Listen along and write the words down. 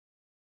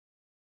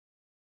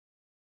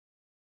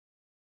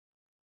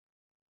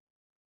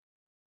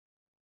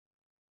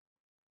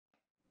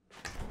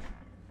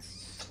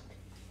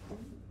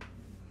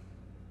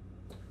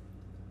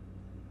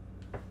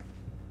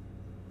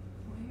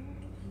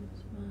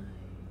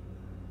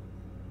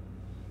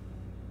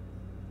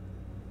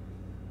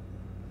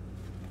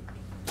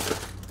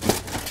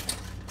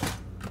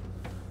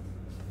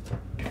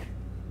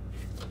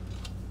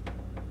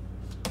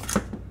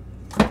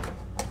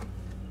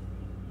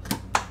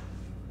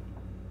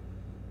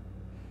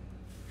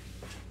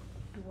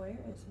Where is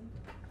it?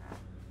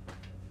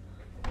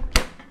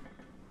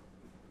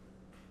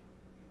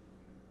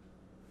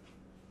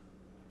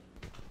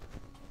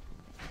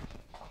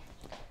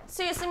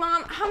 Seriously,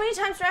 Mom, how many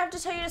times do I have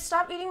to tell you to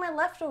stop eating my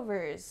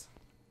leftovers?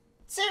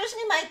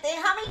 Seriously,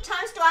 Maite, how many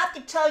times do I have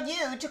to tell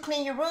you to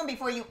clean your room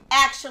before you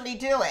actually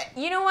do it?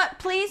 You know what?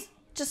 Please,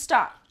 just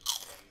stop.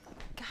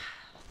 God.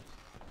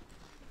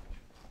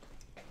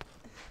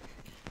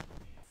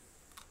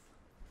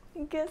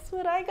 Guess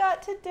what I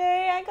got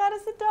today? I got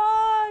us a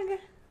dog.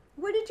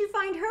 Where did you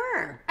find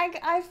her?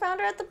 I found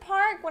her at the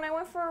park when I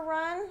went for a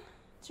run.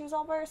 She was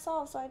all by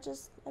herself, so I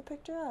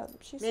picked her up.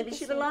 Maybe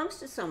she belongs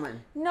to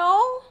someone.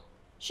 No,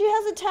 she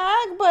has a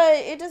tag, but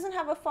it doesn't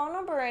have a phone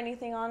number or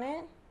anything on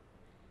it.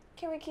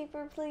 Can we keep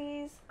her,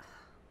 please?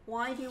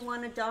 Why do you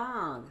want a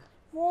dog?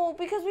 Well,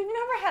 because we've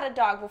never had a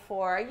dog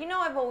before. You know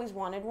I've always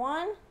wanted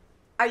one.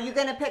 Are you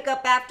going to pick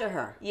up after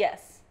her?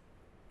 Yes.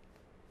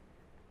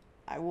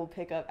 I will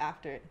pick up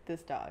after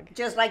this dog.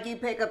 Just like you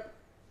pick up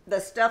the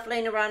stuff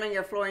laying around on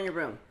your floor in your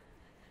room.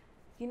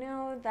 You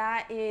know,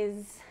 that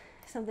is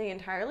something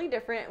entirely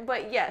different.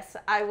 But yes,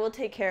 I will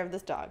take care of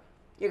this dog.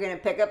 You're going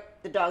to pick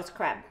up the dog's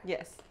crap?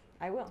 Yes,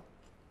 I will.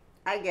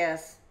 I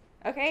guess.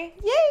 Okay.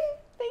 Yay!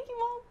 Thank you,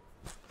 Mom.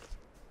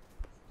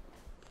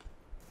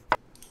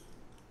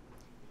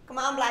 Come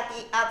on,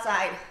 Blackie,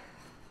 outside.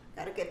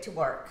 Gotta get to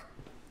work.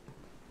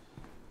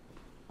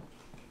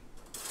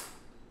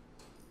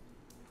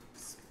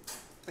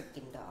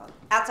 Freaking dog.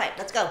 Outside,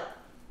 let's go.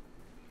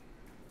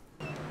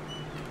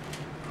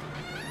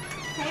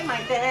 Hey, my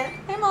dad.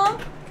 Hey,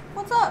 Mom.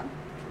 What's up?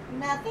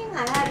 Nothing.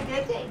 I had a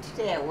good day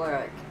today at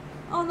work.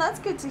 Oh, that's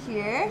good to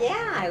hear.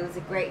 Yeah, it was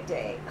a great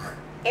day.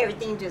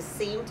 Everything just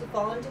seemed to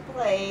fall into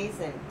place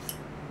and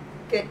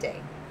good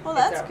day. Well,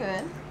 that's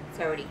good. It's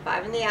already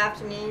 5 in the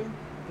afternoon.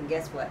 And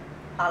guess what?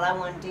 All I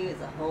want to do is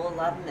a whole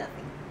lot of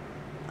nothing.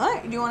 All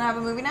right, do you want to have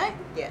a movie night?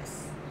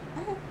 Yes.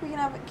 Okay, we can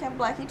have it. Can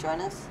Blackie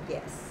join us?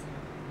 Yes.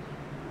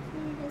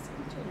 You guys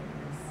can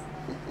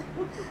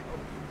join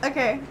us.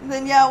 Okay,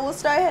 then yeah, we'll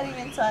start heading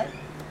inside.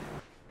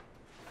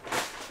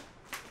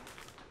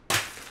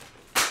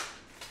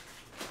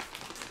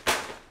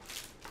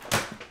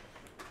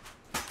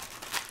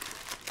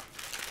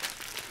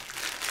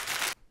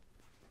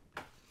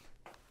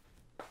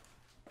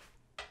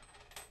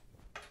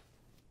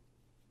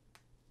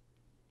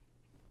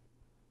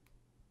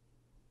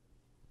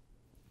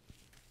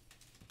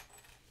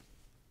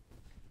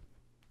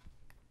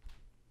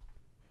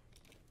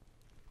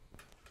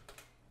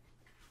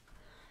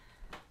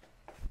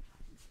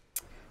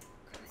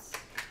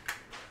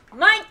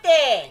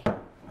 Maite!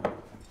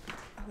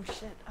 Oh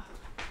shit. Oh.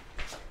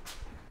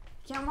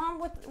 Yeah, Mom,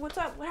 what's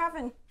up? What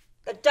happened?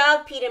 The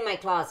dog peed in my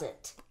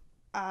closet.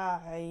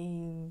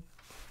 I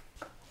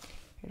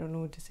don't know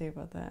what to say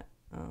about that.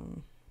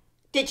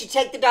 Did you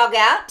take the dog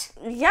out?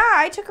 Yeah,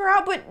 I took her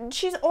out, but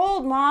she's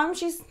old, Mom.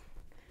 She's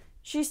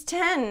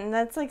 10.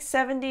 That's like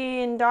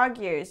 70 in dog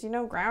years. You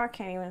know, Grandma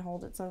can't even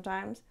hold it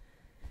sometimes.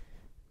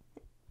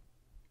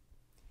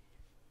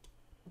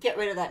 Get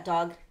rid of that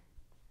dog.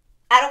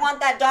 I don't want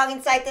that dog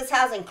inside this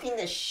house, and clean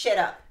this shit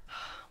up.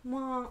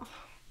 Mom.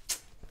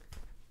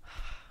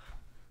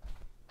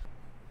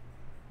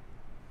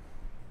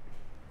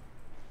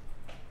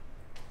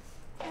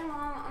 Hey,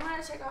 Mom, I'm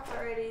gonna take off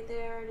already.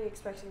 They're already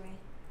expecting me.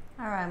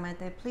 All right,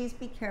 Maite, please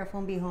be careful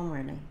and be home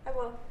early. I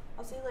will.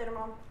 I'll see you later,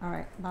 Mom. All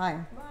right, bye.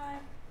 Bye.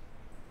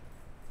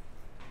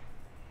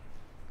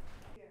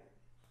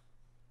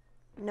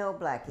 No,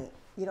 Blackie,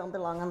 you don't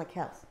belong on the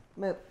couch.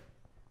 Move.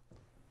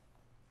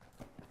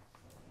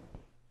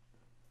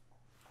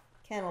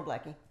 Camel,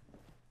 Blackie.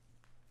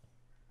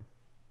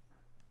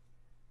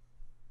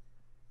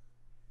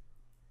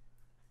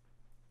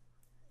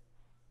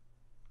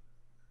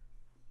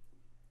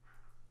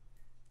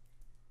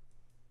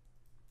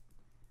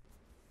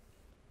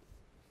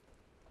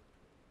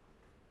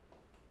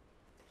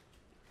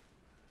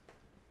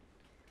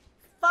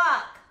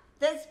 Fuck!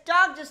 This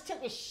dog just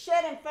took a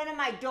shit in front of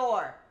my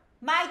door.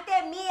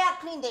 Maite, Mia,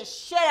 clean this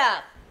shit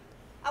up.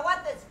 I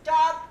want this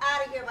dog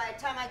out of here by the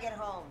time I get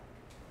home.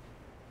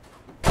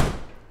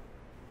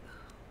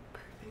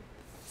 Perfect.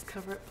 This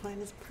cover-up plan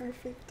is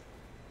perfect.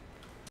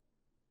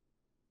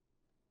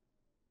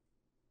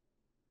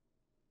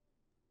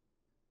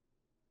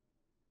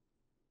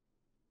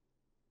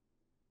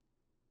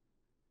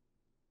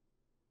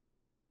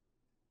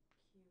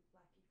 Cue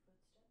Blackie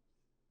footsteps.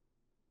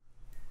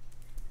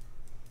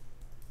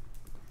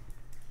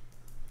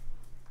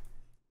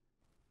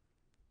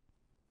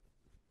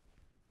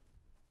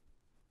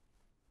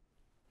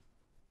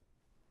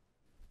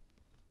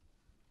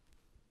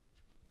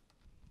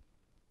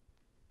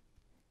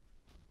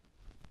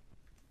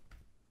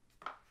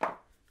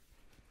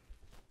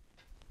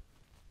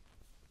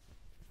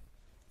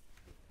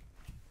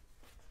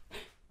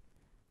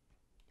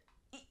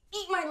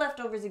 Eat my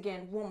leftovers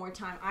again one more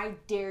time. I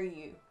dare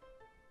you.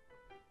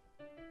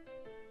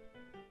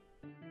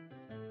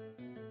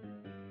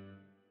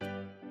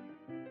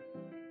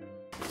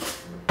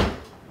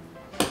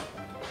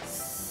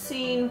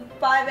 Scene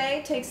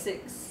 5A, take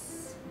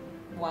 6.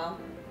 Wow.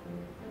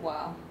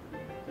 Wow.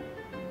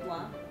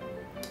 Wow.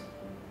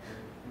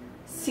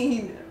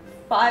 Scene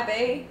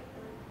 5A,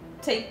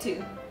 take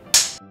 2.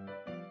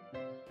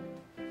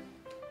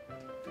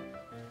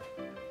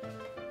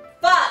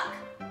 Fuck!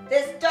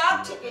 This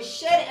dog took a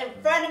shit in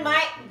front of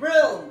my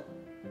room.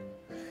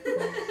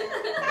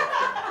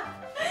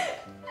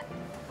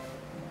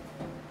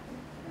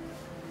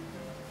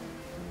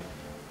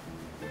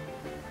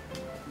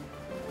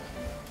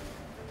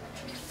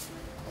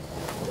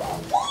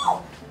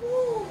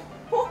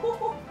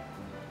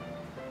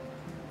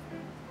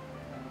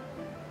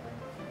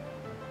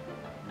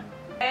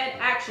 And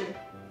action.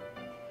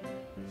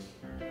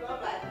 Hello,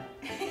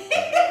 Blackie.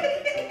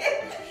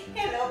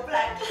 Hello,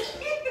 Blackie.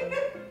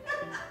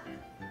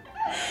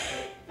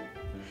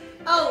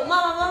 Oh,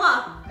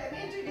 mama. Let me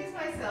introduce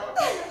myself.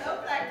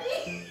 Hello,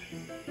 Blackie.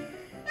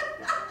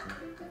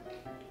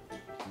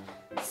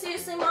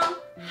 Seriously, Mom,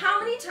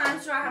 how many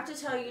times do I have to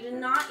tell you to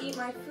not eat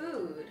my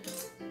food?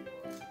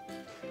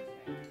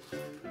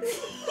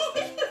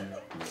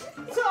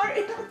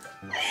 Sorry.